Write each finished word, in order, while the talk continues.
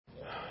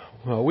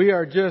Well, we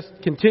are just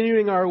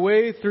continuing our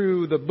way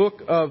through the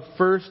book of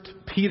 1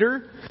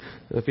 Peter.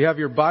 If you have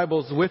your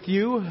Bibles with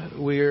you,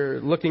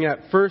 we're looking at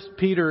 1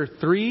 Peter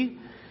 3,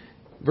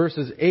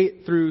 verses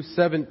 8 through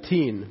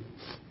 17.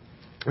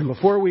 And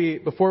before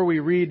we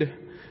read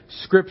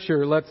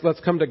Scripture, let's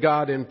come to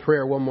God in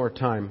prayer one more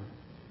time.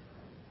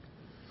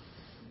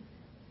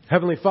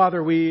 Heavenly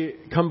Father, we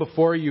come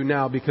before you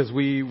now because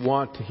we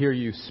want to hear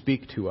you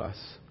speak to us.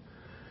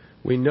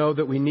 We know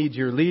that we need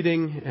your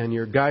leading and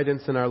your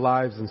guidance in our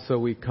lives, and so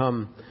we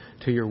come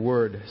to your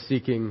word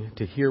seeking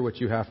to hear what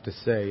you have to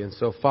say. And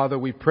so, Father,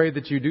 we pray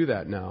that you do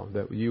that now,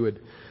 that you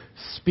would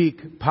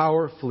speak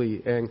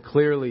powerfully and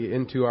clearly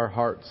into our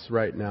hearts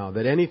right now,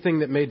 that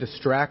anything that may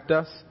distract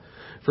us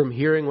from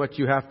hearing what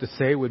you have to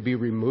say would be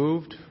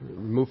removed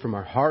from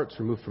our hearts,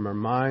 removed from our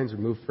minds,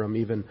 removed from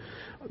even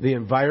the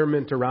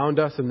environment around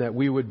us, and that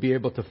we would be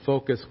able to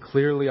focus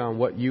clearly on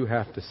what you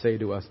have to say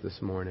to us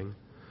this morning.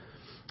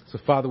 So,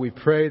 Father, we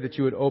pray that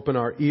you would open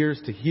our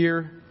ears to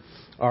hear,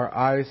 our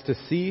eyes to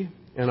see,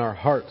 and our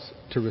hearts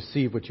to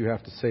receive what you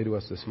have to say to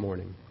us this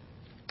morning.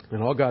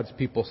 And all God's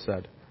people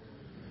said,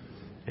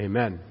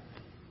 Amen.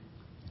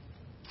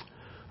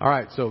 All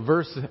right, so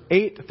verse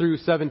 8 through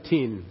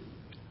 17.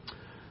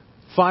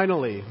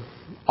 Finally,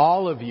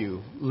 all of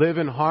you live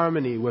in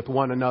harmony with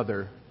one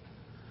another.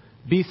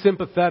 Be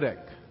sympathetic.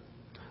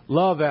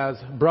 Love as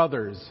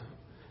brothers.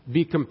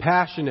 Be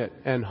compassionate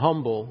and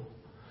humble.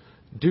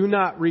 Do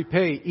not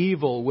repay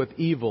evil with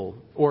evil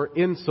or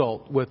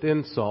insult with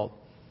insult,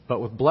 but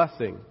with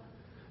blessing,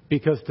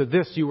 because to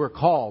this you were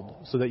called,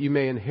 so that you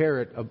may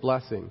inherit a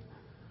blessing.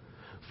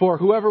 For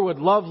whoever would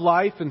love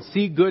life and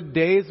see good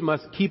days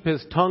must keep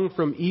his tongue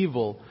from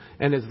evil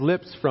and his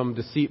lips from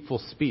deceitful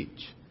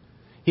speech.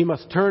 He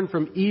must turn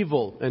from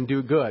evil and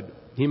do good.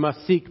 He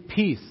must seek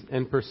peace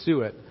and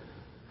pursue it.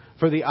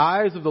 For the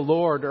eyes of the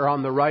Lord are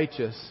on the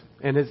righteous,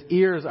 and his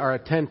ears are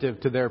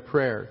attentive to their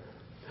prayer.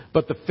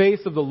 But the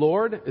face of the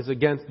Lord is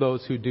against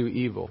those who do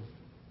evil.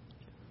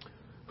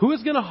 Who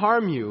is going to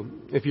harm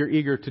you if you're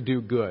eager to do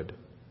good?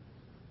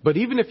 But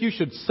even if you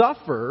should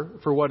suffer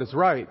for what is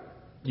right,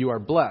 you are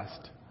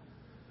blessed.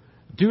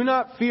 Do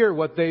not fear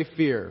what they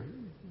fear.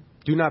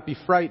 Do not be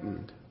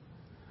frightened.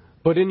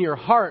 But in your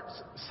hearts,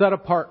 set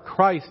apart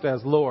Christ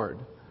as Lord.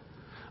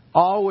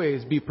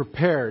 Always be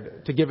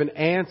prepared to give an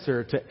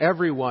answer to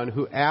everyone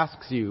who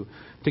asks you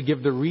to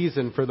give the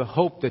reason for the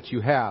hope that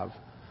you have.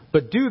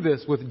 But do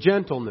this with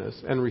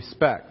gentleness and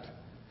respect,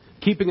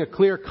 keeping a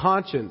clear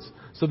conscience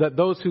so that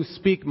those who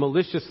speak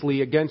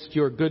maliciously against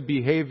your good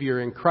behavior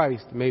in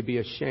Christ may be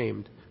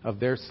ashamed of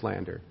their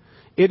slander.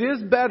 It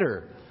is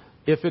better,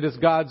 if it is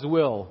God's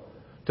will,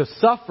 to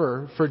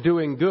suffer for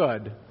doing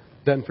good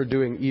than for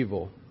doing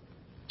evil.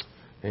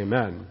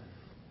 Amen.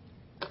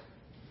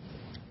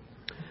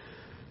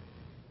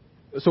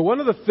 So one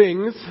of the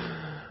things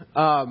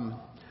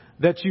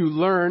that you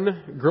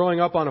learn growing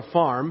up on a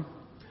farm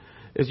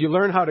is you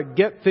learn how to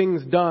get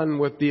things done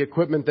with the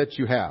equipment that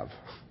you have.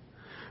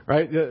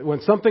 Right? When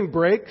something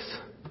breaks,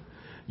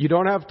 you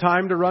don't have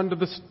time to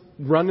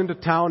run into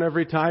town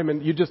every time,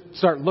 and you just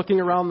start looking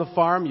around the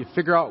farm, you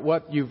figure out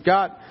what you've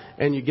got,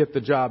 and you get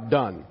the job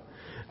done.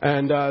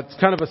 And it's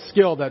kind of a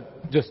skill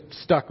that just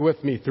stuck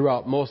with me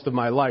throughout most of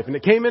my life. And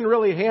it came in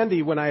really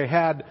handy when I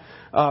had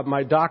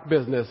my dock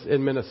business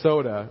in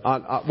Minnesota.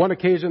 On one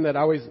occasion that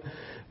always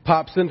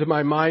pops into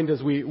my mind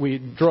is we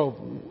drove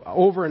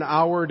over an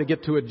hour to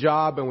get to a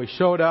job, and we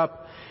showed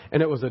up,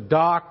 and it was a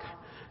dock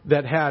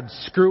that had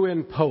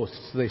screw-in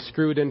posts. They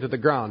screwed into the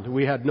ground.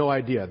 We had no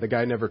idea. The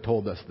guy never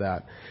told us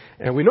that.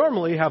 And we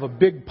normally have a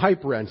big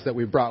pipe wrench that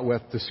we brought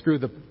with to screw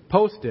the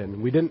post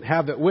in. We didn't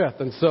have it with.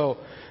 And so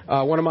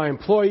one of my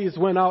employees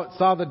went out,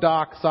 saw the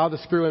dock, saw the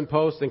screw-in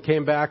post, and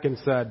came back and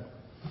said,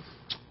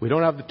 "We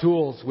don't have the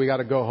tools. We got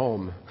to go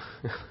home."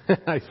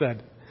 I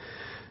said,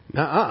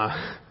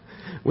 "Nuh-uh.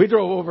 We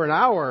drove over an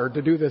hour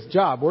to do this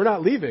job. We're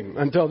not leaving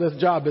until this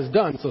job is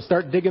done. So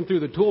start digging through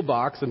the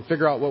toolbox and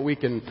figure out what we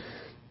can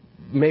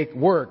make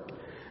work."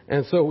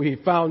 And so we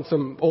found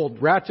some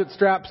old ratchet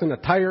straps and a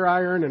tire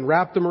iron and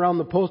wrapped them around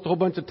the post a whole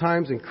bunch of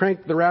times and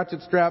cranked the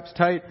ratchet straps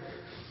tight.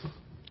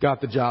 Got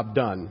the job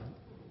done.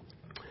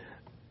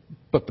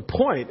 But the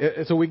point,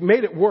 so we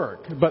made it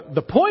work. But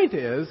the point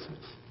is,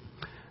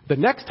 the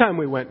next time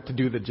we went to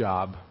do the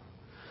job,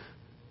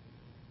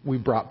 we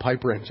brought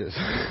pipe wrenches.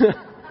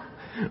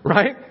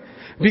 Right?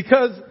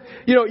 Because,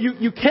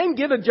 you can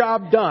get a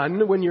job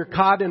done when you're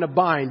caught in a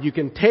bind. You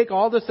can take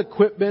all this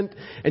equipment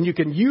and you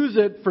can use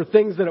it for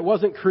things that it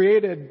wasn't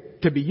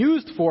created to be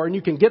used for, and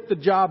you can get the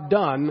job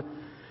done,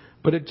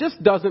 but it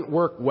just doesn't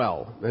work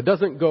well. It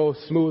doesn't go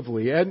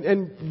smoothly. And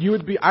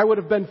I would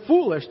have been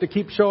foolish to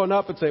keep showing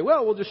up and say,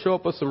 well, we'll just show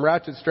up with some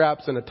ratchet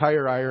straps and a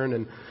tire iron,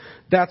 and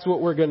that's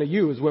what we're going to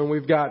use when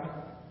we've got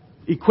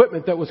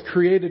equipment that was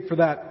created for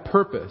that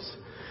purpose.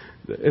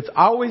 It's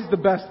always the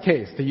best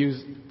case to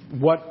use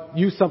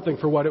something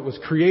for what it was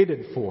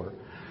created for.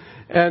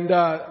 And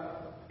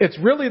it's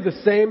really the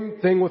same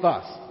thing with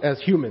us as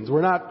humans.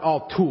 We're not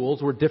all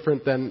tools. We're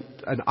different than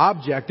an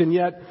object. And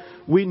yet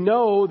we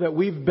know that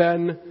we've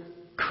been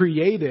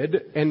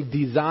created and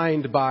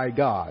designed by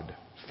God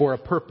for a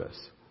purpose.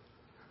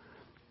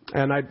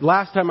 And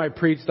last time I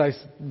preached, I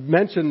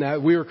mentioned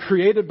that we were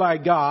created by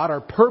God. Our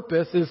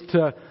purpose is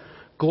to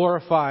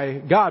glorify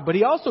God. But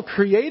He also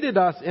created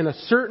us in a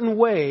certain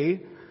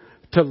way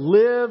to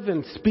live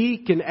and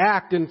speak and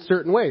act in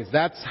certain ways.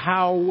 That's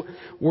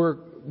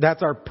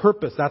our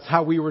purpose. That's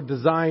how we were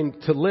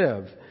designed to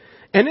live.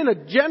 And in a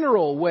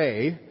general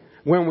way,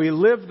 when we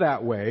live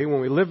that way,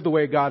 when we live the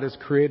way God has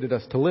created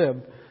us to live,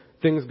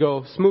 things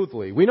go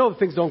smoothly. We know that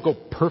things don't go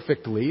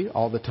perfectly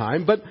all the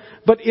time, but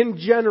in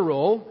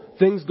general,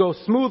 things go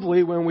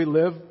smoothly when we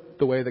live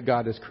the way that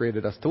God has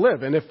created us to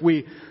live. And if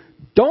we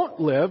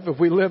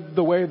live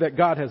the way that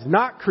God has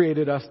not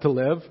created us to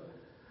live,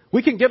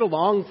 we can get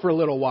along for a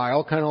little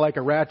while, kind of like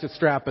a ratchet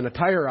strap and a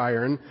tire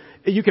iron.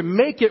 You can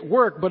make it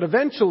work, but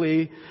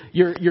eventually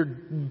you're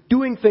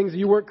doing things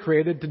you weren't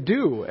created to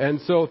do.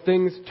 And so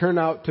things turn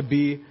out to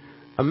be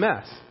a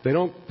mess. They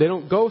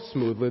don't go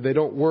smoothly. They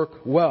don't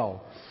work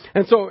well.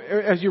 And so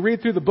as you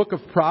read through the book of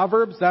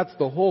Proverbs, that's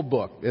the whole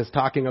book is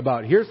talking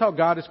about. Here's how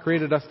God has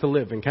created us to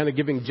live and kind of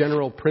giving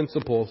general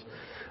principles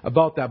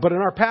about that. But in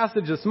our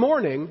passage this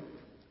morning,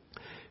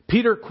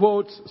 Peter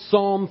quotes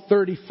Psalm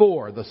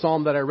 34, the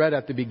psalm that I read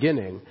at the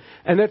beginning.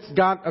 And it's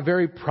got a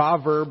very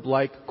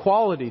proverb-like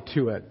quality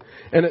to it.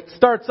 And it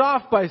starts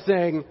off by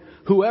saying,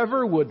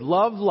 whoever would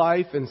love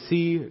life and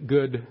see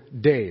good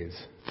days.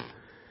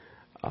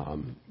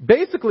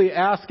 Basically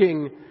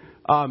asking,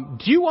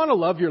 do you want to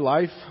love your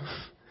life?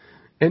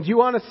 And do you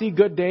want to see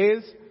good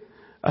days?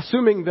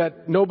 Assuming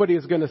that nobody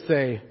is going to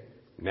say,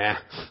 nah,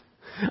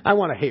 I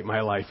want to hate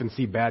my life and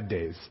see bad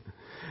days.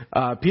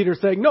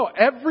 Peter's saying, no,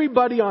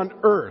 everybody on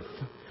earth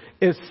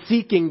is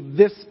seeking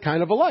this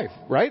kind of a life,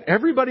 right?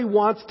 Everybody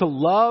wants to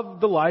love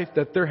the life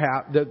that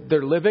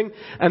they're living,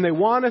 and they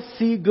want to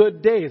see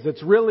good days.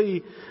 It's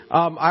really,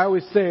 I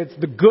always say it's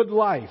the good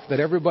life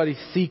that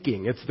everybody's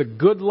seeking. It's the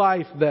good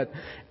life that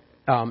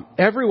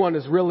everyone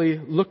is really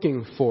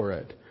looking for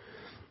it.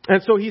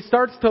 And so he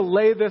starts to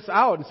lay this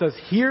out and says,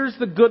 here's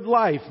the good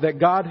life that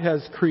God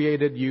has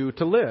created you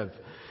to live.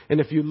 And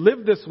if you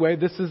live this way,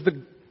 this is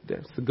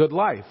the good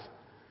life.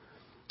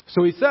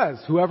 So he says,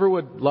 whoever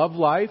would love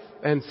life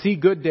and see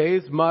good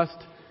days must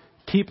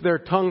keep their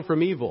tongue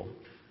from evil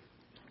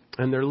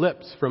and their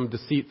lips from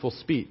deceitful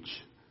speech.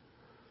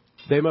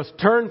 They must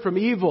turn from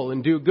evil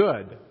and do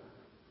good.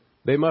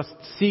 They must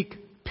seek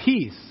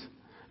peace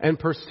and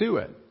pursue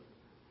it.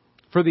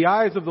 For the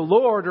eyes of the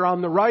Lord are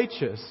on the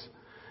righteous,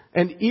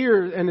 and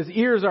His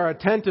ears are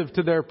attentive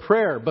to their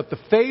prayer. But the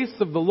face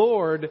of the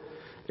Lord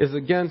is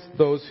against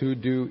those who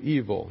do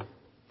evil.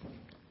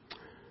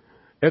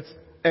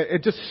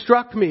 It just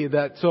struck me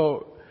that,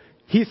 so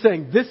he's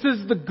saying, this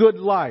is the good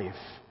life.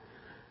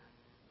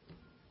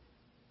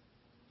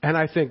 And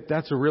I think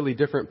that's a really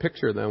different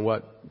picture than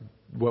what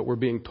we're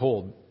being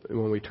told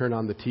when we turn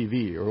on the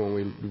TV or when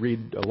we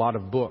read a lot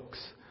of books.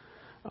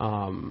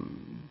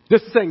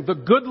 This is saying the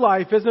good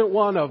life isn't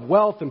one of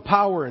wealth and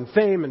power and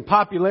fame and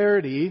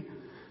popularity,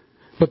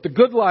 but the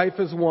good life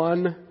is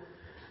one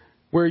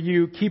where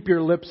you keep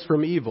your lips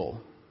from evil.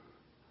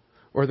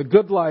 Or the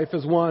good life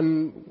is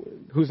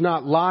one who's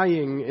not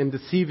lying and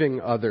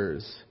deceiving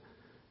others.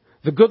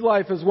 The good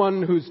life is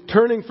one who's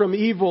turning from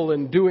evil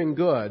and doing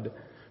good,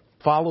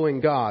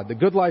 following God. The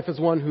good life is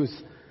one who's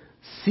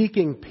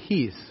seeking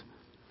peace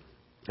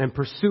and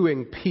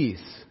pursuing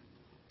peace.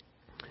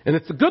 And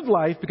it's a good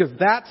life because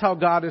that's how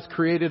God has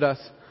created us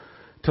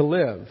to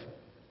live.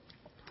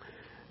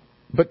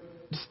 But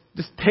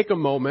just take a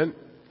moment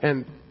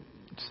and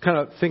just kind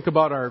of think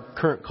about our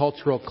current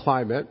cultural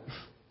climate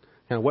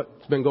and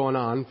what's been going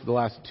on for the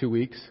last 2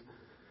 weeks,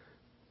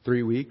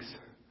 3 weeks,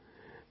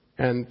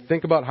 and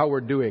think about how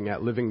we're doing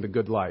at living the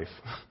good life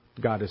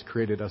God has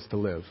created us to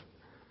live.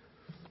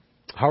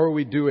 How are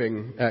we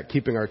doing at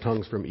keeping our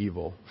tongues from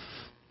evil?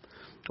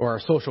 Or our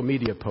social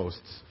media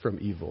posts from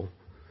evil?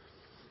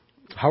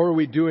 How are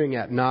we doing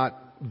at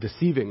not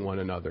deceiving one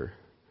another?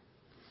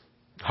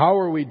 How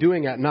are we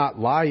doing at not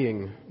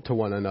lying to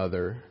one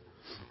another?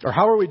 Or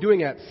how are we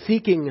doing at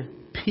seeking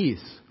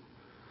peace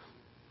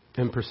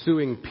and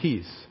pursuing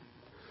peace?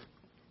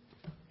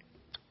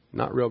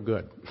 Not real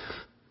good.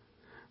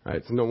 Right?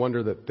 It's no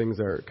wonder that things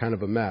are kind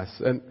of a mess.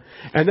 And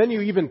then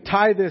you even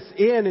tie this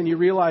in and you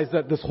realize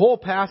that this whole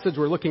passage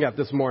we're looking at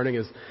this morning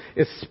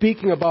is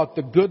speaking about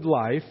the good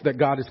life that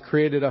God has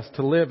created us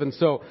to live. And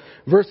so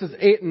verses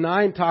 8 and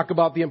 9 talk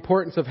about the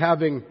importance of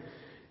having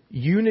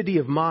unity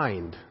of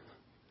mind.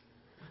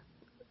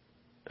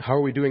 How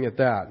are we doing at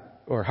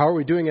that? Or how are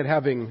we doing at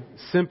having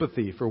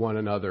sympathy for one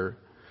another?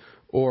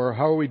 Or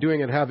how are we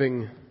doing at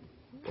having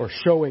or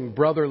showing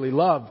brotherly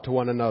love to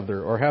one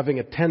another? Or having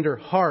a tender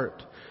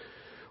heart?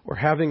 Or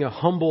having a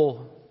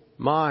humble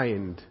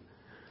mind?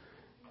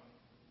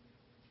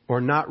 Or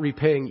not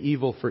repaying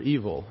evil for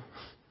evil?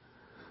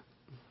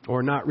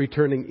 Or not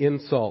returning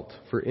insult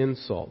for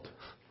insult?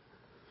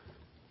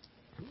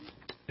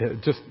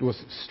 It just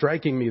was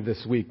striking me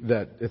this week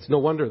that it's no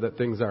wonder that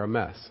things are a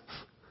mess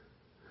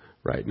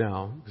right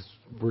now.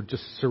 We're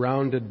just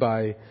surrounded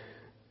by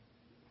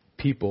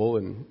people,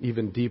 and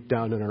even deep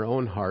down in our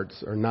own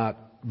hearts, are not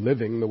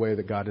living the way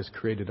that God has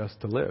created us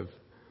to live.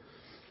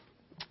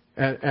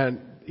 And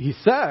he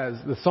says,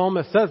 the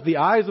psalmist says, the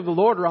eyes of the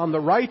Lord are on the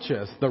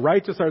righteous. The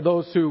righteous are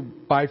those who,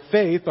 by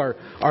faith, are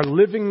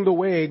living the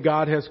way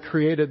God has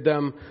created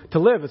them to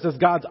live. It says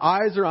God's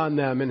eyes are on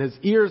them and his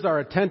ears are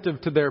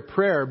attentive to their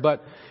prayer,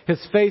 but his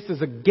face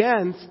is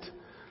against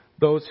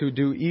those who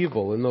do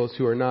evil and those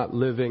who are not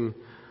living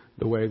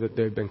the way that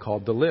they've been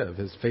called to live.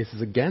 His face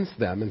is against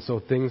them, and so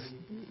things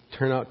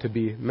turn out to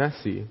be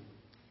messy.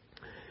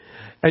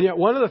 And yet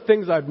one of the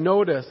things I've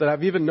noticed, and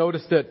I've even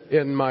noticed it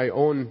in my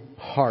own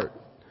heart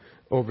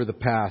over the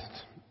past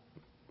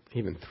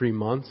even 3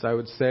 months, I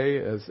would say,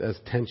 as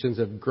tensions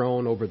have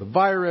grown over the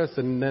virus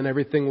and then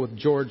everything with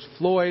George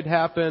Floyd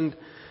happened,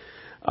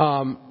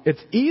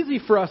 it's easy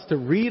for us to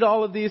read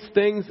all of these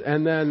things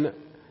and then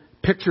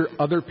picture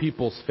other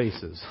people's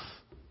faces.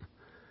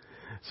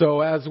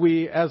 So as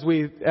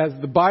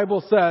the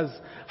Bible says,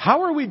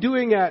 how are we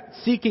doing at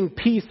seeking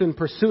peace and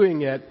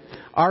pursuing it?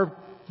 Our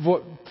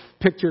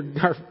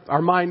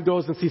mind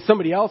goes and sees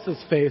somebody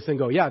else's face and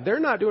go, yeah, they're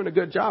not doing a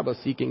good job of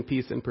seeking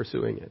peace and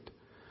pursuing it.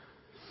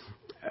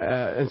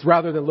 It's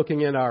rather than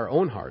looking in our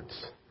own hearts.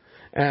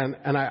 And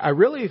I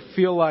really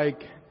feel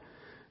like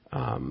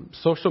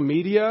social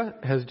media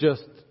has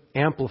just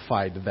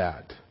amplified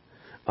that.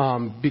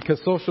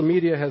 Because social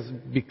media has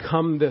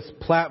become this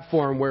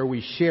platform where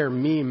we share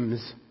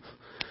memes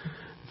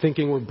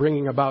thinking we're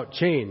bringing about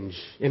change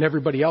in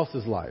everybody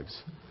else's lives.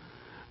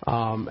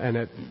 And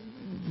it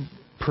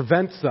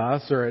prevents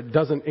us, or it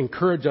doesn't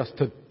encourage us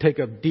to take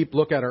a deep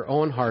look at our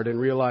own heart and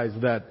realize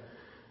that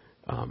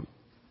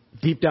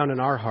deep down in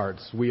our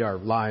hearts we are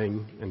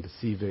lying and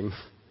deceiving.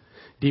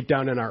 Deep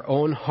down in our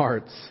own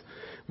hearts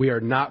we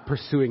are not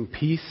pursuing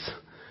peace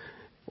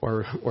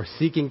or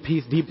seeking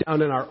peace. Deep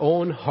down in our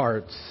own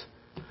hearts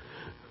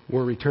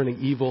we're returning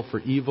evil for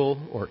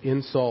evil or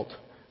insult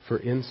for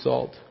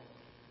insult.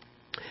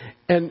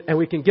 And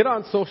we can get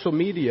on social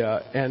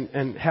media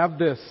and have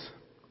this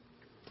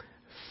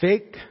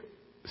fake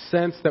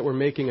sense that we're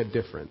making a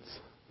difference.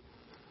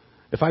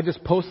 If I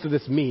just posted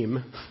this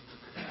meme,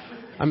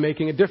 I'm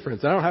making a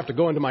difference. I don't have to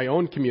go into my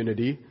own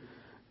community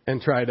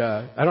and I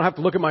don't have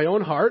to look at my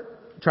own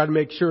heart, try to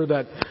make sure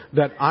that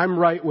I'm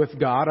right with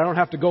God. I don't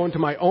have to go into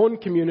my own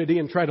community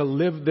and try to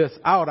live this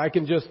out. I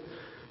can just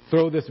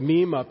throw this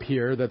meme up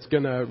here that's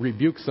going to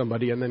rebuke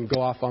somebody and then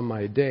go off on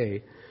my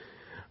day.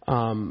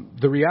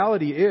 The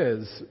reality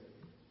is,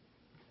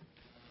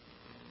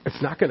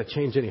 it's not going to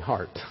change any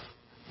heart.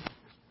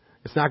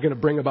 It's not going to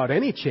bring about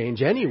any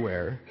change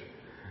anywhere.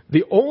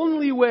 The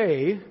only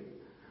way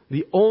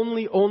we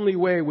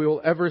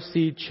will ever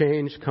see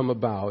change come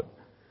about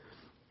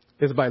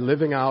is by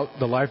living out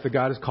the life that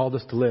God has called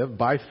us to live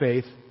by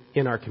faith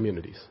in our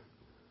communities.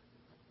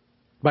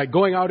 By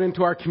going out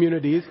into our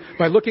communities,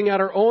 by looking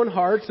at our own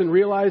hearts and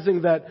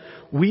realizing that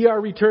we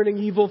are returning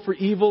evil for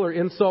evil or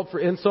insult for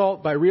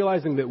insult, by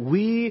realizing that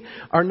we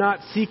are not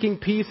seeking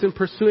peace and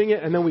pursuing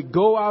it, and then we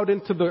go out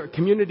into the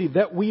community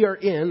that we are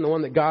in, the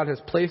one that God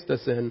has placed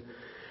us in,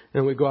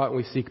 and we go out and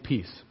we seek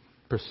peace,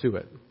 pursue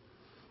it.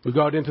 We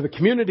go out into the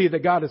community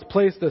that God has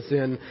placed us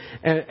in,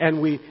 and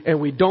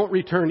we don't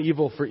return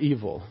evil for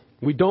evil.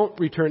 We don't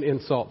return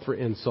insult for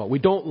insult. We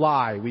don't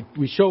lie.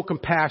 We show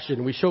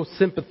compassion. We show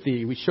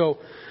sympathy. We show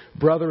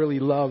brotherly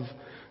love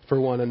for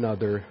one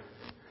another.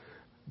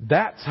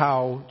 That's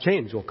how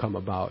change will come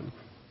about.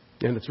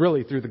 And it's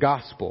really through the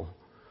gospel,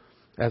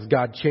 as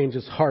God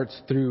changes hearts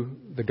through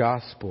the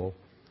gospel.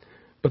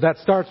 But that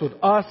starts with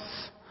us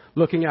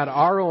looking at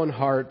our own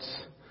hearts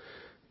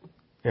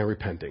and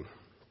repenting.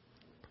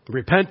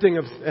 Repenting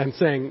and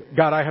saying,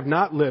 God, I have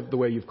not lived the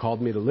way you've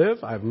called me to live.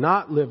 I have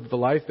not lived the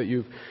life that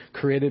you've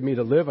created me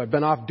to live. I've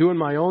been off doing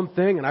my own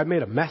thing, and I've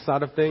made a mess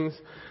out of things.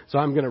 So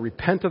I'm going to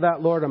repent of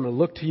that, Lord. I'm going to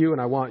look to you, and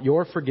I want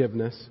your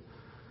forgiveness.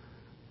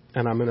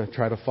 And I'm going to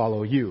try to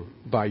follow you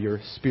by your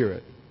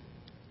Spirit.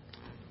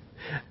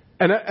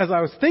 And as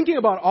I was thinking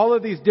about all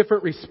of these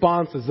different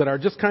responses that are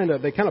just kind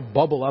of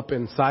bubble up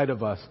inside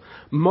of us,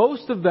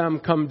 most of them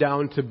come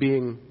down to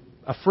being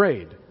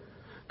afraid.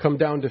 Come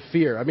down to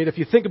fear. I mean, if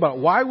you think about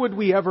it, why would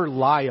we ever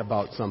lie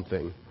about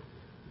something?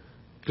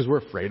 Because we're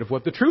afraid of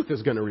what the truth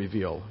is going to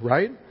reveal,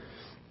 right?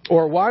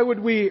 Or why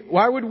would we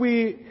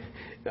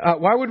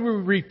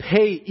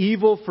repay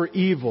evil for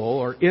evil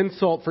or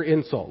insult for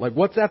insult? Like,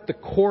 what's at the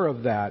core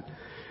of that?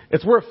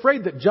 It's we're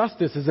afraid that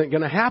justice isn't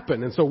going to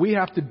happen, and so we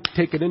have to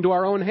take it into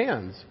our own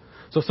hands.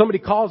 So if somebody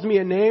calls me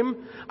a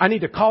name, I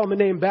need to call them a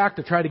name back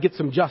to try to get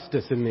some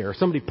justice in there. If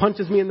somebody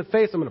punches me in the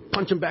face, I'm going to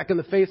punch them back in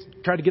the face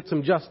to try to get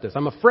some justice.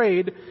 I'm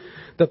afraid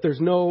that there's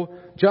no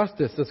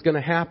justice that's going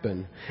to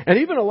happen. And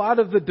even a lot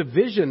of the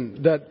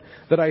division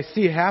that I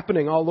see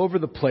happening all over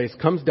the place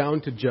comes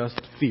down to just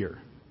fear.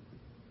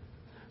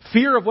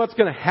 Fear of what's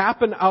going to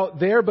happen out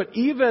there, but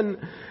even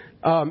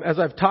as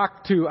I've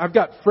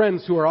got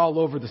friends who are all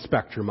over the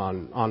spectrum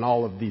on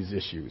all of these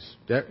issues.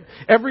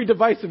 Every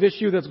divisive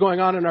issue that's going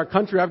on in our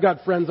country, I've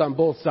got friends on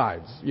both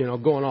sides,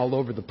 going all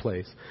over the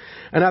place.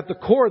 And at the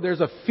core,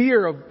 there's a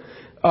fear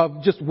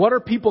of just what are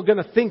people going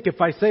to think if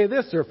I say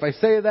this or if I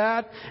say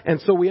that. And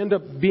so we end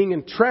up being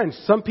entrenched.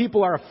 Some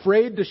people are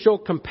afraid to show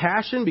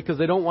compassion because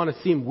they don't want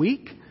to seem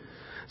weak.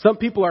 Some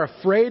people are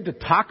afraid to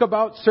talk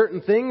about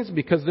certain things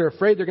because they're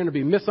afraid they're going to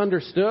be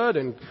misunderstood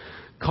and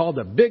called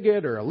a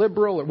bigot or a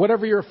liberal or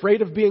whatever you're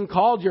afraid of being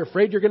called. You're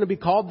afraid you're going to be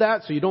called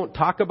that, so you don't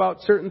talk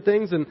about certain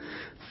things. And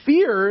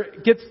fear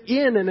gets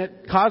in and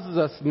it causes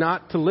us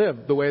not to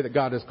live the way that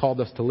God has called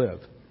us to live.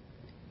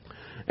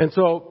 And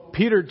so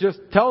Peter just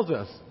tells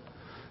us,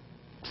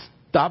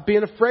 stop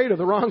being afraid of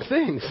the wrong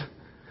things.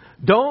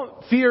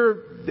 Don't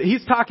fear.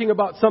 He's talking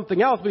about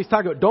something else, but he's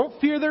talking about don't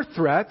fear their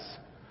threats.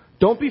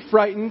 Don't be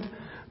frightened,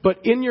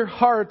 but in your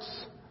hearts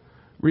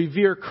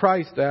revere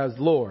Christ as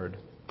Lord.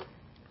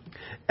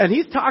 And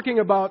he's talking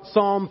about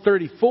Psalm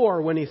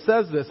 34 when he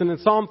says this. And in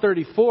Psalm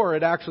 34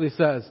 it actually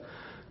says,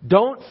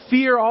 don't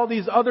fear all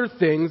these other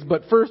things,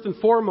 but first and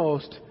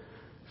foremost,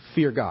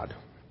 fear God.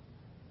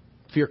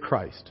 Fear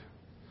Christ.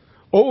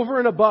 Over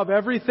and above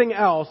everything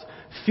else,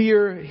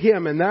 fear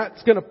Him. And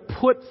that's going to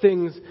put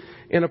things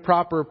in a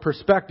proper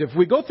perspective.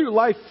 We go through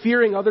life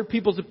fearing other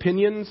people's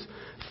opinions,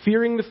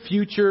 fearing the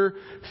future,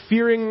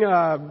 fearing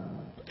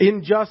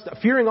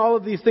fearing all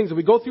of these things. If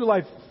we go through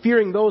life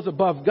fearing those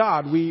above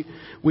God, we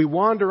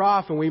wander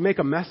off and we make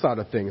a mess out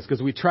of things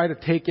because we try to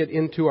take it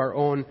into our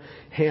own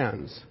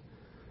hands.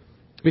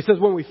 He says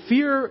when we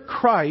fear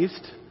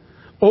Christ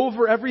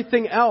over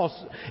everything else,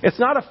 it's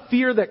not a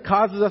fear that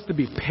causes us to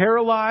be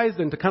paralyzed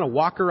and to kind of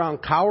walk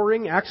around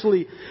cowering.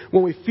 Actually,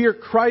 when we fear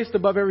Christ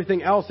above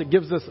everything else, it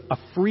gives us a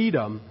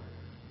freedom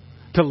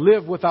to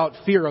live without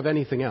fear of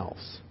anything else.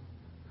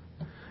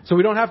 So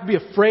we don't have to be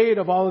afraid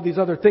of all of these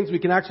other things. We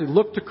can actually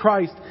look to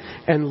Christ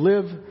and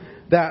live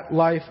that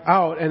life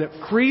out. And it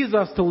frees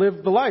us to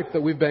live the life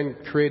that we've been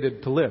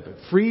created to live. It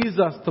frees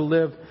us to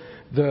live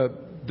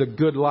the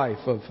good life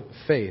of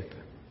faith.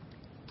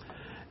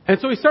 And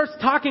so he starts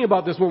talking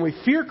about this. When we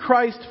fear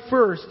Christ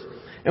first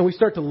and we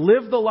start to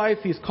live the life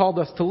He's called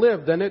us to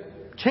live, then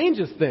it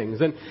changes things.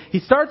 And he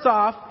starts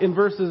off in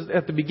verses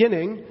at the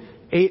beginning,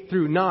 8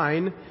 through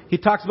 9. He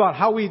talks about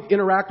how we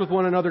interact with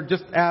one another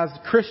just as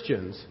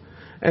Christians.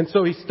 And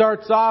so he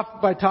starts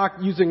off by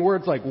using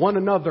words like one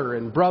another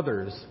and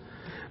brothers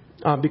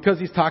because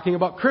he's talking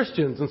about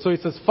Christians. And so he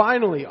says,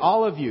 finally,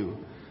 all of you,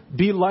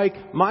 be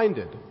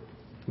like-minded,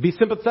 be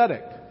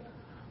sympathetic,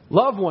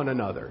 love one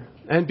another,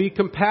 and be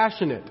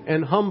compassionate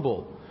and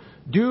humble.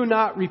 Do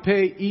not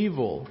repay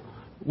evil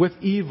with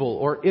evil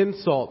or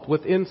insult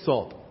with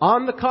insult.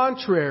 On the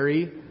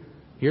contrary,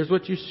 here's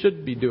what you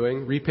should be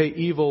doing. Repay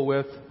evil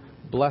with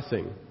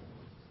blessing.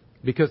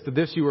 Because to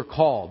this you were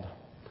called,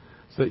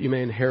 so that you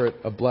may inherit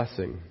a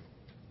blessing.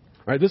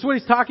 All right, this is what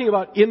he's talking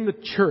about in the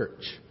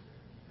church.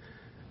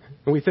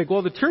 And we think,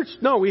 well, the church,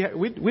 no, we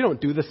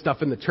don't do this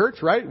stuff in the church,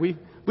 right? We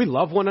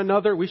love one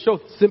another. We show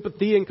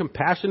sympathy and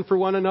compassion for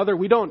one another.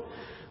 We don't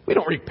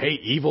repay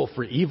evil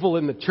for evil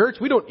in the church.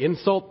 We don't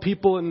insult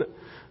people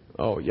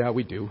Oh, yeah,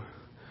 we do.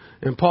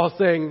 And Paul's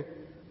saying,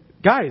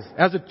 guys,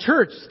 as a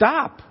church,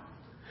 stop.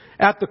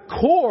 At the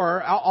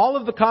core, all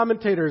of the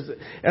commentators,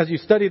 as you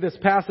study this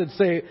passage,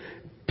 say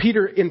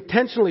Peter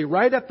intentionally,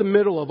 right at the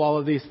middle of all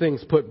of these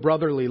things, put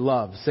brotherly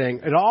love,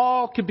 saying it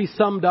all could be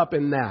summed up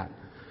in that.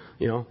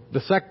 You know,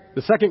 the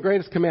second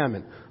greatest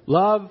commandment,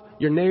 love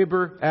your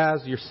neighbor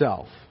as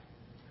yourself.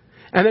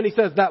 And then he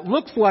says that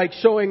looks like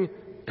showing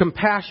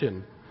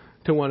compassion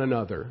to one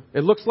another.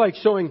 It looks like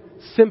showing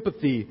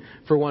sympathy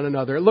for one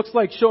another. It looks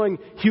like showing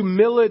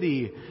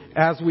humility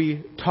as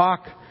we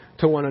talk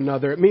to one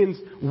another. It means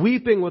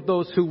weeping with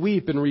those who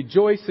weep and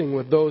rejoicing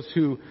with those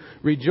who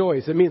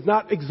rejoice. It means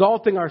not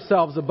exalting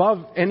ourselves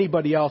above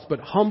anybody else, but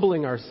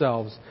humbling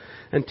ourselves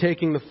and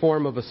taking the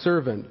form of a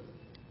servant.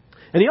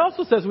 And he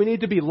also says we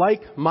need to be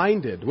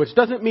like-minded, which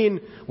doesn't mean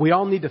we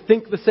all need to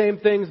think the same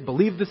things,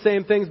 believe the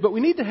same things, but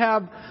we need to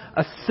have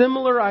a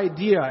similar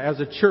idea as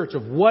a church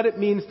of what it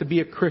means to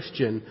be a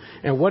Christian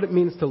and what it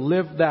means to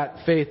live that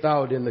faith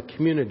out in the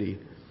community.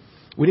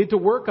 We need to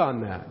work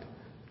on that.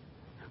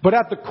 But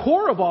at the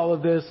core of all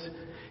of this,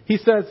 he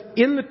says,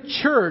 in the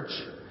church,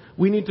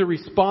 we need to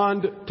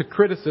respond to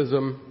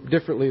criticism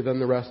differently than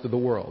the rest of the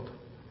world.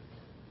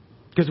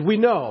 Because we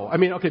know,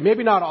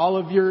 maybe not all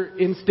of your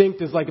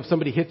instinct is like if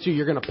somebody hits you,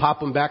 you're going to pop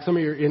them back. Some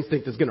of your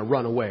instinct is going to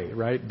run away,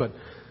 right? But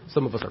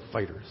some of us are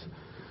fighters.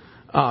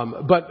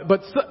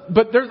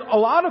 But there's a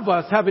lot of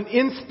us have an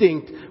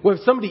instinct where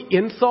if somebody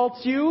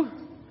insults you,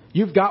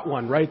 you've got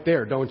one right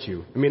there, don't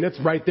you? It's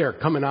right there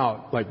coming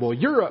out like, well,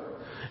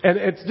 and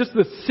it's just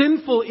the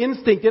sinful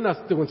instinct in us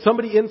that when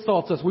somebody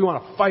insults us, we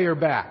want to fire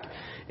back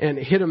and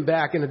hit them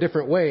back in a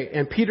different way.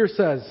 And Peter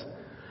says,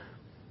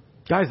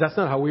 guys, that's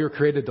not how we were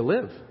created to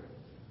live.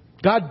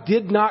 God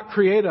did not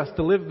create us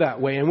to live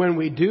that way. And when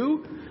we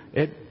do,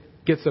 it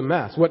gets a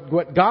mess.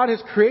 What God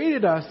has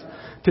created us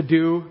to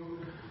do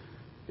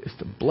is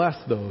to bless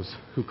those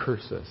who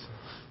curse us.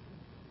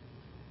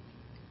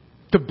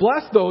 To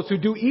bless those who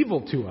do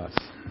evil to us.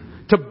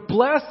 To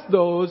bless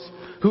those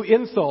who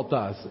insult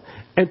us.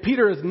 And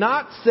Peter is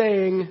not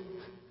saying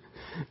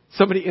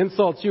somebody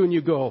insults you and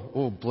you go,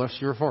 oh, bless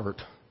your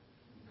heart.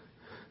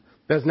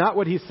 That's not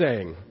what he's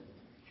saying.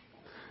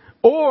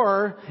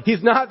 Or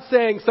he's not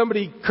saying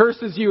somebody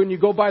curses you and you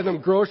go buy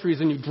them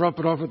groceries and you drop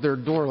it off at their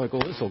door like, oh,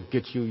 this will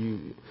get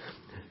you.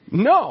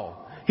 No.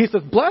 He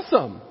says, bless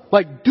them.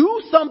 Like,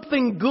 do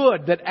something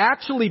good that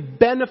actually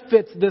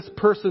benefits this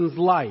person's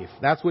life.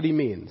 That's what he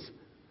means.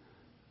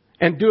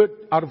 And do it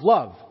out of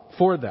love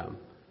for them.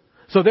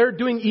 So they're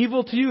doing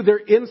evil to you. They're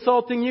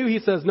insulting you. He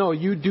says, no,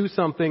 you do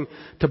something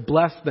to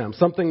bless them.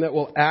 Something that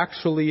will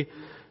actually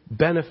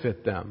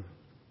benefit them.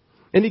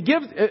 And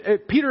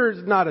Peter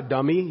is not a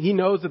dummy. He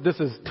knows that this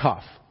is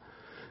tough.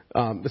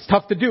 It's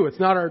tough to do. It's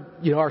not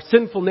our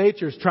sinful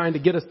natures trying to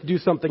get us to do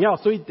something else.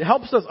 So he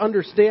helps us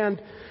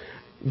understand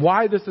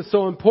why this is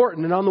so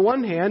important. And on the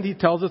one hand, he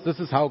tells us this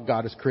is how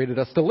God has created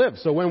us to live.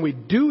 So when we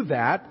do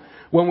that,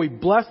 when we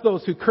bless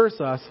those who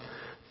curse us,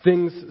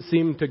 things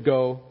seem to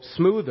go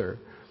smoother.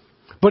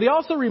 But he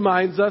also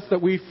reminds us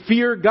that we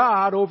fear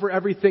God over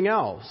everything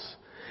else.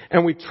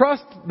 And we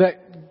trust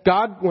that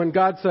God, when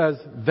God says,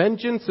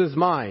 vengeance is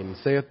mine,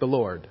 saith the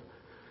Lord,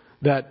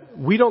 that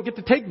we don't get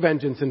to take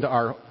vengeance into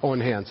our own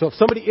hands. So if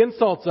somebody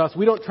insults us,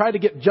 we don't try to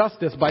get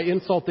justice by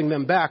insulting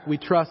them back. We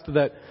trust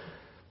that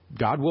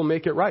God will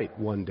make it right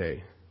one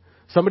day.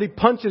 Somebody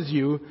punches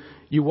you,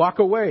 you walk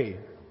away.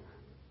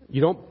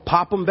 You don't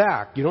pop them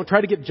back. You don't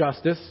try to get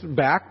justice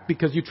back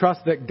because you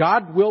trust that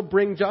God will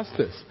bring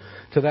justice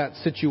to that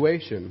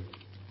situation.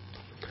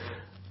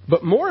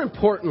 But more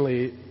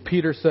importantly,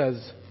 Peter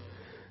says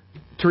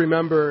to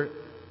remember,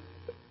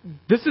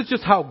 this is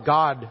just how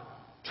God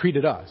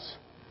treated us.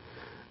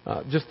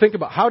 Just think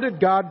about, how did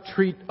God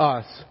treat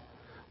us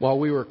while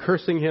we were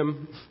cursing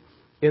Him,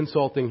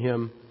 insulting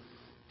Him,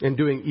 and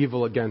doing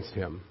evil against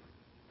Him?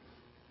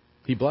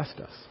 He blessed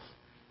us.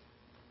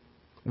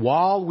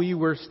 While we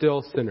were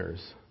still sinners,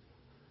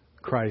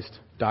 Christ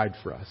died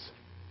for us.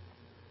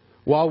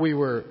 While we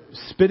were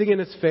spitting in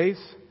His face,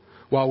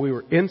 while we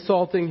were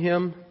insulting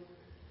Him,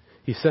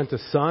 He sent a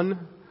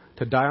Son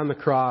to die on the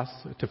cross,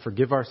 to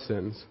forgive our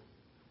sins,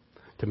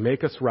 to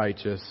make us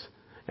righteous,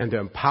 and to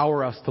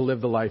empower us to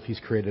live the life He's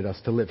created us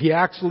to live. He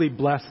actually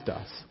blessed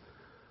us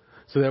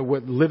so that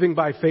with living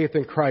by faith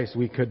in Christ,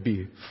 we could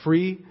be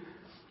free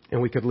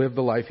and we could live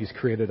the life He's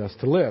created us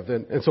to live.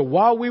 And so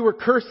while we were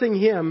cursing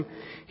Him,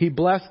 He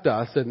blessed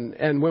us.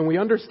 And when we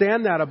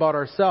understand that about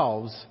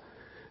ourselves,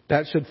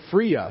 that should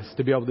free us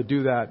to be able to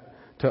do that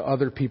to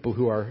other people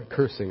who are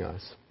cursing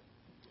us.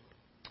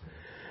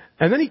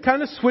 And then he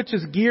kind of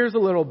switches gears a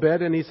little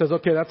bit and he says,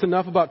 okay, that's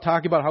enough about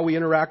talking about how we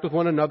interact with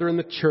one another in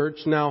the church.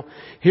 Now,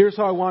 here's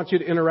how I want you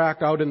to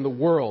interact out in the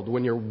world.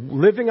 When you're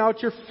living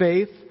out your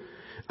faith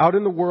out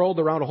in the world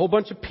around a whole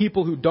bunch of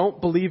people who don't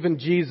believe in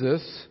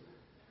Jesus,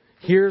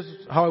 here's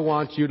how I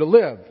want you to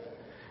live.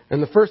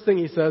 And the first thing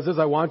he says is,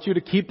 I want you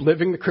to keep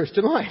living the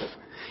Christian life.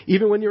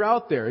 Even when you're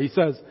out there. He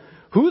says,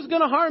 who's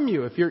going to harm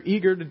you if you're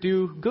eager to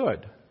do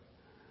good?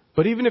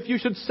 But even if you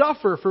should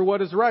suffer for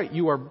what is right,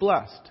 you are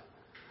blessed.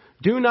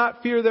 Do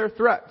not fear their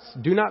threats.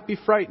 Do not be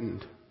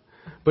frightened.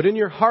 But in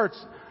your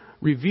hearts,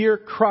 revere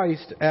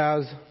Christ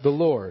as the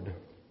Lord.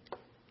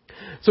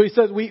 So he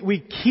says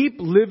we keep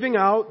living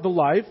out the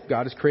life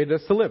God has created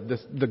us to live.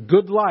 The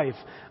good life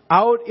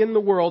out in the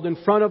world in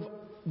front of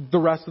the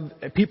rest of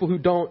the people who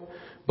don't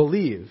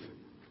believe.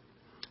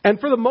 And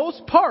for the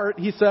most part,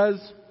 he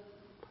says,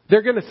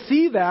 they're going to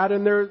see that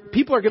and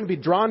people are going to be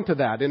drawn to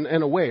that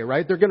in a way,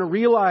 right? They're going to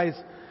realize,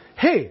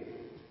 hey,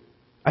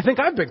 I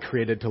think I've been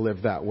created to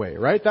live that way,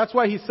 right? That's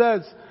why he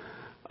says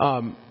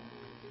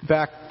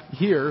back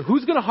here,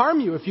 who's going to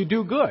harm you if you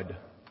do good?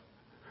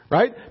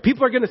 Right?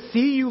 People are going to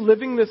see you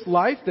living this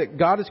life that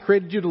God has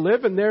created you to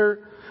live, and they're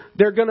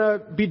going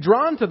to be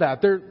drawn to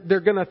that. They're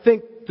going to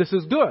think this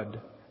is good.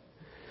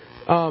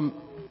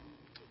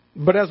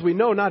 But as we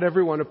know, not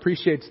everyone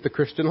appreciates the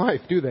Christian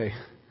life, do they?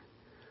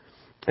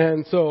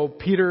 And so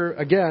Peter,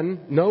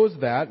 again, knows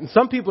that. And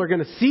some people are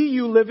going to see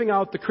you living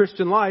out the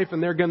Christian life,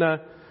 and they're going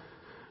to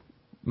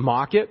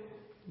mock it.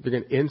 They're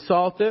going to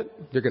insult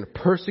it. They're going to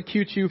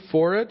persecute you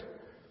for it.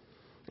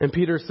 And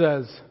Peter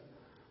says,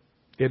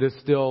 it is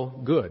still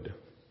good.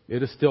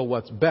 It is still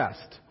what's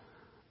best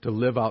to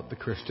live out the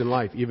Christian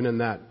life, even in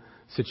that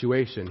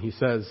situation. He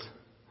says,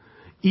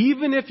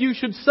 even if you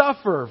should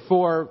suffer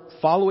for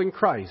following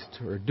Christ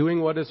or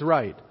doing what is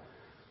right,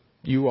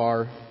 you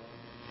are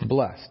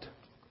blessed.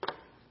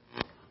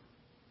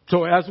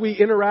 So as we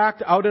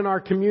interact out in our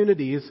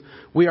communities,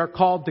 we are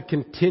called to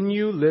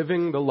continue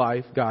living the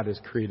life God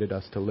has created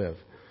us to live.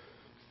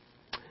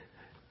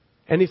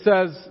 And he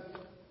says,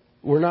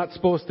 we're not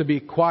supposed to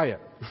be quiet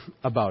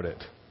about it.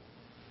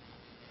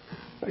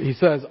 He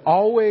says,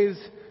 always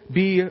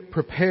be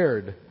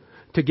prepared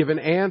to give an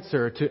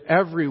answer to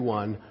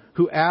everyone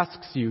who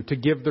asks you to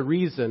give the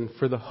reason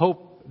for the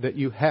hope that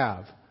you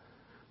have.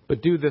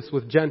 But do this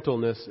with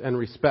gentleness and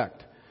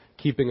respect,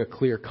 keeping a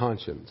clear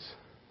conscience.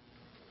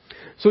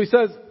 So he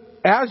says,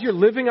 as you're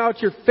living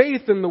out your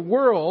faith in the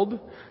world,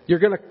 you're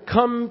going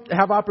to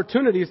have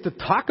opportunities to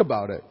talk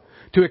about it,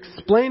 to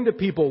explain to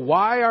people,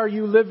 why are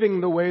you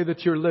living the way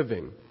that you're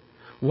living?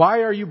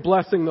 Why are you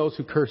blessing those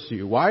who curse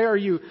you? Why are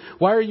you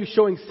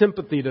showing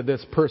sympathy to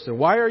this person?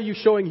 Why are you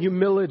showing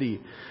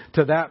humility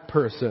to that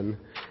person?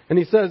 And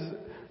he says,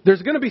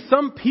 there's going to be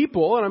some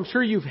people, and I'm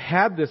sure you've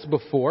had this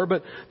before,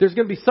 but there's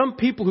going to be some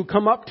people who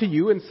come up to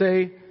you and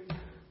say,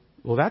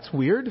 well, that's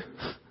weird.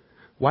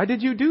 Why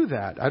did you do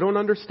that? I don't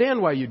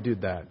understand why you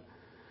did that.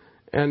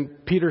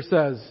 And Peter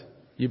says,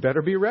 you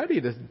better be ready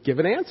to give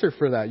an answer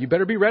for that. You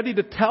better be ready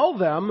to tell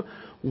them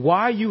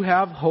why you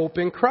have hope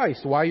in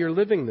Christ, why you're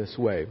living this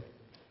way.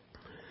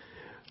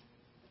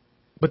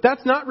 But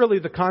that's not really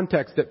the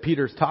context that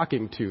Peter's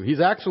talking to.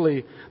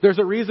 There's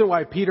a reason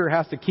why Peter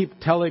has to keep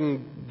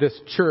telling this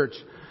church,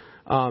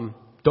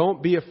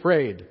 don't be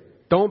afraid.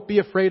 Don't be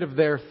afraid of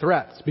their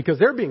threats, because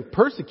they're being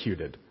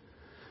persecuted.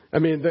 I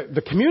mean,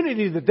 the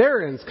community that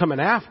they're in is coming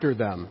after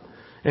them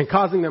and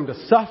causing them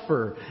to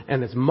suffer,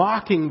 and is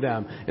mocking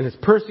them, and is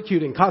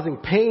persecuting, causing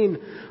pain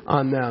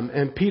on them.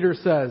 And Peter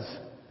says,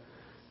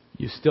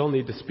 you still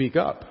need to speak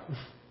up.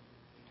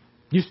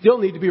 You still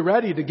need to be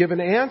ready to give an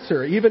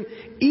answer.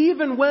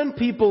 Even when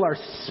people are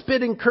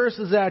spitting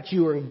curses at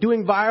you or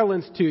doing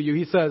violence to you,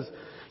 he says,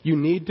 you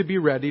need to be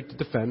ready to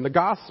defend the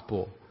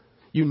gospel.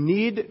 You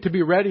need to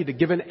be ready to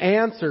give an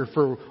answer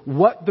for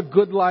what the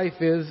good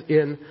life is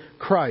in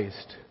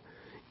Christ.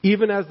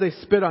 Even as they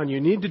spit on you,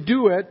 you need to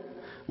do it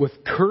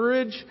with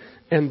courage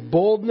and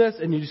boldness,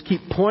 and you just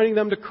keep pointing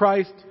them to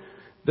Christ.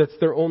 That's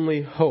their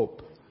only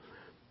hope.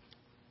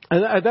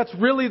 And that's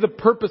really the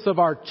purpose of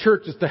our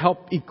church, is to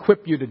help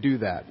equip you to do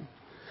that.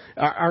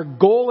 Our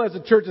goal as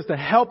a church is to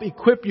help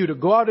equip you to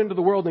go out into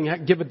the world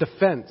and give a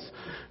defense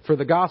for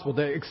the gospel,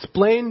 to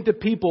explain to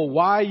people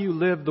why you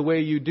live the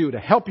way you do, to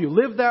help you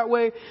live that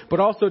way, but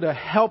also to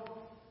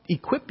help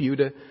equip you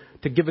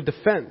to give a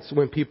defense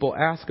when people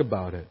ask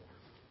about it.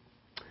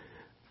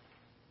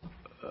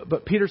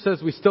 But Peter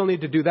says we still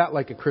need to do that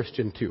like a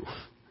Christian too.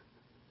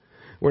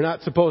 We're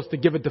not supposed to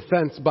give a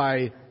defense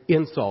by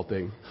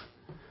insulting.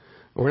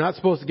 We're not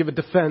supposed to give a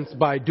defense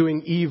by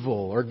doing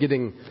evil or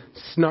getting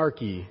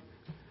snarky.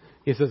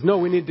 He says, no,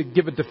 we need to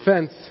give a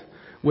defense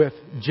with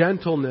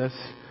gentleness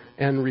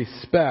and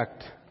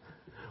respect,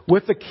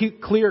 with a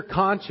clear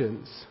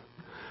conscience,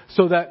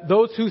 so that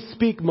those who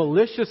speak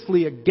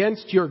maliciously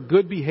against your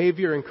good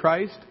behavior in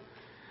Christ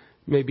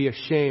may be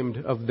ashamed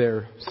of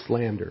their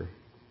slander.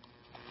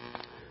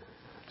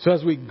 So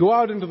as we go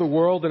out into the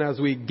world, and as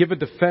we give a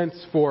defense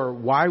for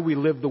why we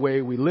live the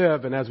way we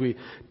live, and as we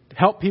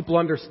help people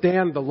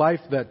understand the life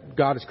that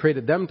God has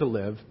created them to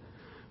live,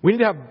 we need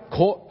to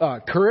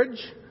have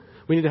courage,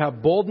 we need to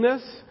have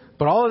boldness,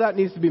 but all of that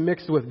needs to be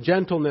mixed with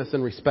gentleness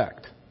and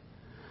respect.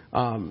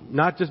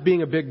 Not just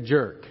being a big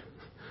jerk,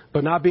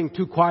 but not being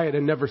too quiet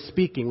and never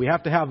speaking. We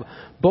have to have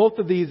both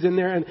of these in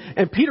there.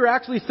 And Peter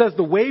actually says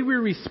the way we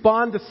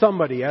respond to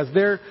somebody as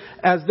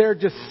they're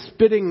just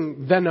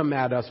spitting venom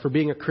at us for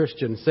being a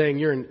Christian, saying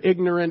you're an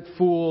ignorant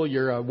fool,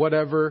 you're a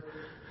whatever,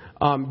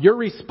 your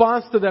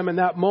response to them in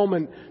that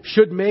moment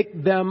should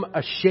make them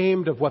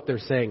ashamed of what they're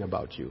saying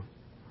about you.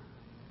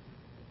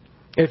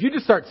 And if you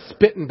just start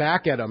spitting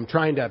back at them,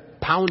 trying to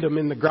pound them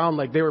in the ground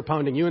like they were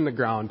pounding you in the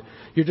ground,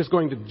 you're just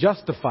going to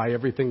justify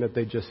everything that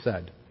they just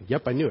said.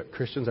 Yep, I knew it.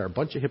 Christians are a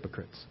bunch of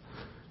hypocrites.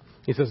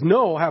 He says,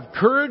 no, have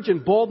courage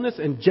and boldness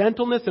and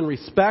gentleness and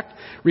respect.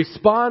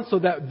 Respond so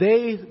that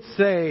they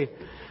say,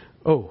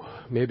 oh,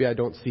 maybe I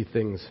don't see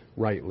things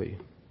rightly.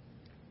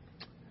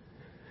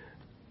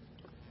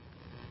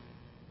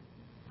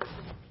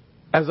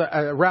 As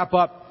I wrap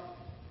up,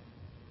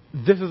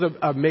 this is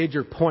a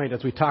major point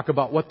as we talk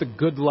about what the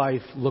good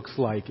life looks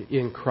like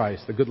in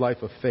Christ, the good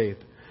life of faith.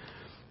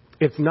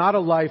 It's not a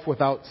life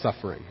without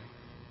suffering.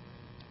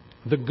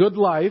 The good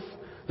life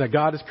that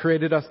God has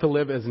created us to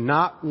live is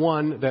not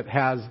one that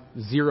has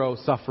zero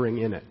suffering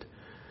in it.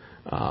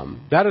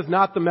 That is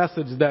not the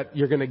message that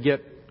you're going to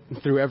get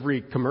through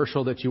every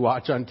commercial that you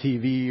watch on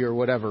TV or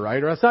whatever,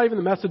 right? Or that's not even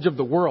the message of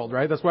the world,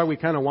 right? That's why we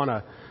kind of want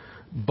to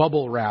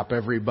bubble wrap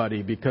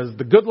everybody, because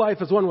the good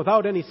life is one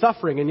without any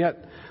suffering, and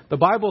yet the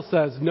Bible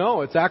says,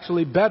 no, it's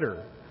actually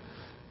better,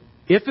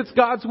 if it's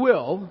God's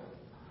will,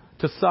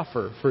 to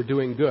suffer for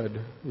doing good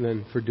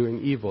than for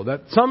doing evil.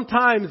 That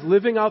sometimes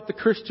living out the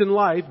Christian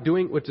life,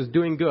 which is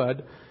doing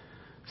good,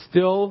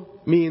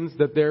 still means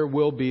that there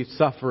will be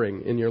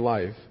suffering in your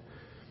life.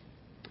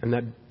 And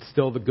that's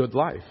still the good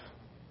life,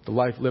 the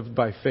life lived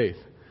by faith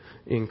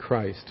in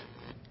Christ.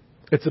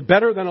 It's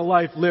better than a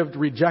life lived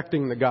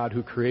rejecting the God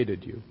who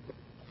created you.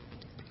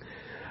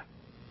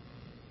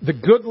 The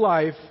good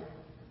life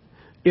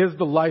is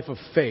the life of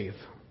faith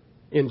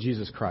in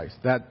Jesus Christ.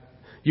 That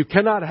you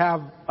cannot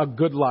have a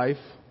good life,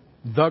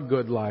 the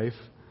good life,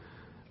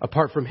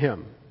 apart from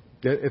Him.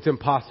 It's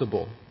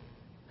impossible.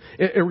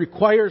 It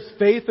requires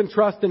faith and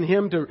trust in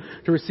Him to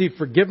receive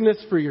forgiveness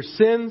for your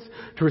sins,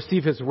 to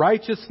receive His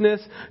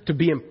righteousness, to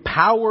be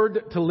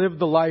empowered to live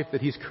the life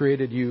that He's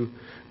created you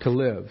to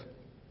live.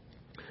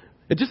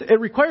 It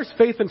requires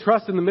faith and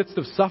trust in the midst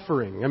of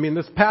suffering. I mean,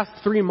 this past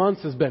 3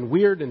 months has been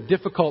weird and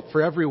difficult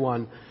for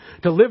everyone.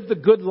 To live the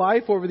good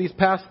life over these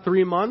past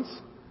 3 months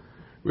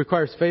It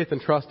requires faith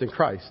and trust in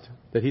Christ,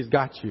 that He's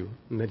got you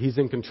and that He's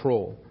in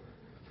control.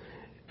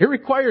 It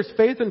requires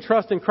faith and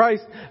trust in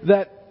Christ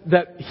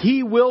that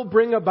He will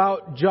bring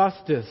about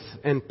justice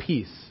and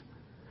peace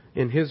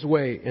in His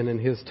way and in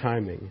His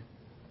timing.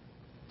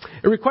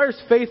 It requires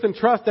faith and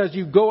trust as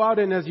you go out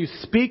and as you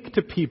speak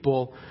to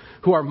people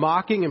who are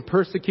mocking and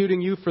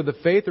persecuting you for the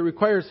faith. It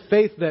requires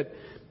faith that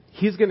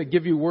He's going to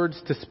give you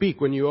words to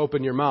speak when you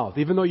open your mouth.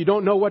 Even though you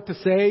don't know what to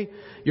say,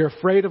 you're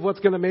afraid of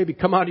what's going to maybe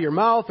come out of your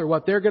mouth or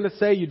what they're going to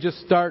say, you just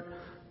start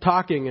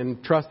talking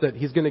and trust that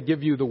He's going to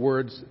give you the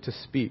words to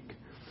speak.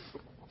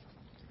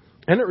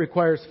 And it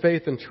requires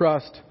faith and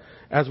trust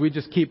as we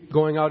just keep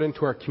going out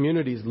into our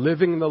communities,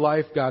 living the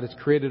life God has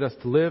created us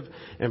to live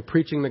and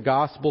preaching the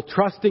gospel,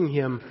 trusting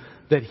Him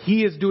that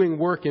He is doing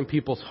work in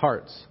people's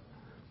hearts,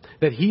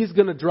 that He's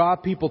going to draw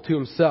people to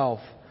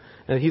Himself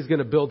and He's going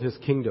to build His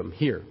kingdom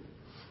here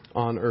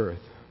on earth.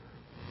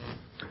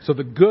 So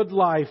the good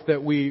life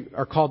that we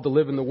are called to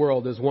live in the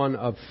world is one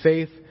of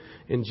faith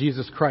in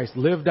Jesus Christ,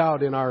 lived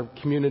out in our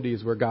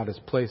communities where God has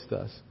placed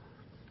us.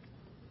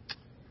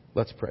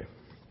 Let's pray.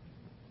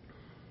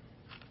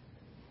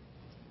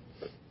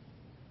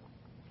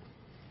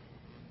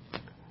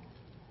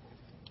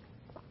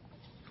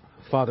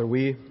 Father,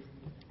 we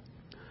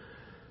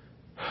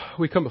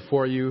come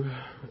before You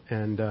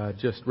and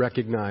just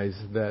recognize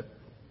that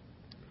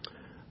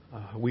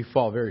we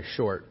fall very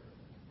short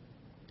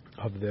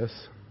of this.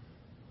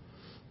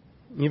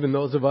 Even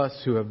those of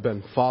us who have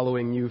been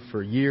following You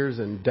for years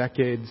and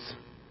decades,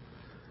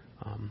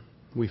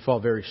 we fall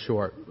very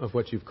short of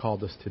what You've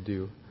called us to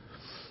do.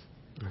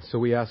 So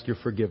we ask Your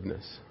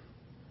forgiveness.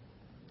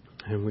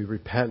 And we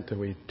repent and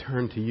we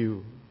turn to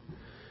You.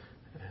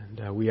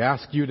 And we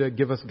ask You to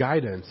give us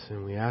guidance.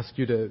 And we ask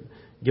You to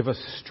give us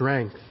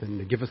strength and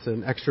to give us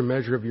an extra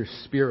measure of Your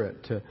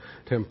Spirit to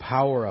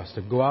empower us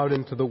to go out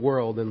into the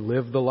world and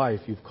live the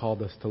life You've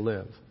called us to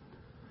live.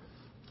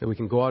 That we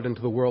can go out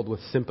into the world with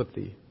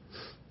sympathy,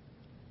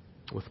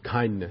 with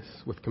kindness,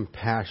 with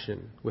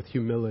compassion, with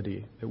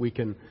humility. That we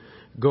can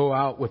go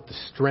out with the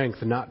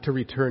strength not to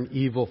return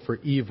evil for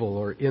evil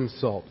or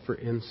insult for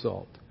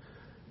insult.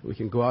 That we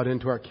can go out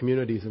into our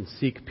communities and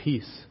seek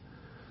peace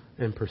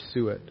and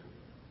pursue it.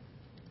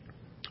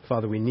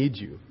 Father, we need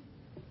You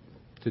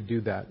to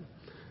do that.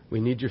 We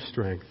need Your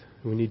strength.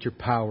 We need Your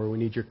power. We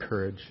need Your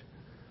courage.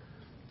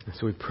 And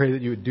so we pray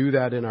that You would do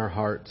that in our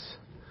hearts,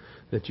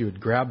 that You would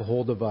grab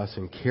hold of us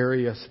and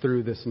carry us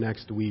through this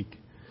next week.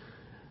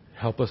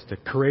 Help us to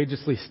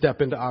courageously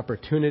step into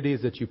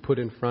opportunities that You put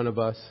in front of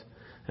us,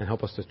 and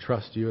help us to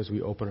trust You as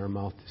we open our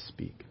mouth to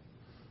speak.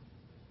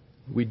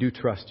 We do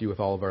trust You with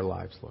all of our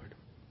lives, Lord.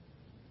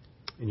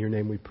 In Your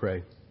name we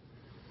pray.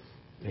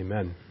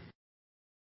 Amen.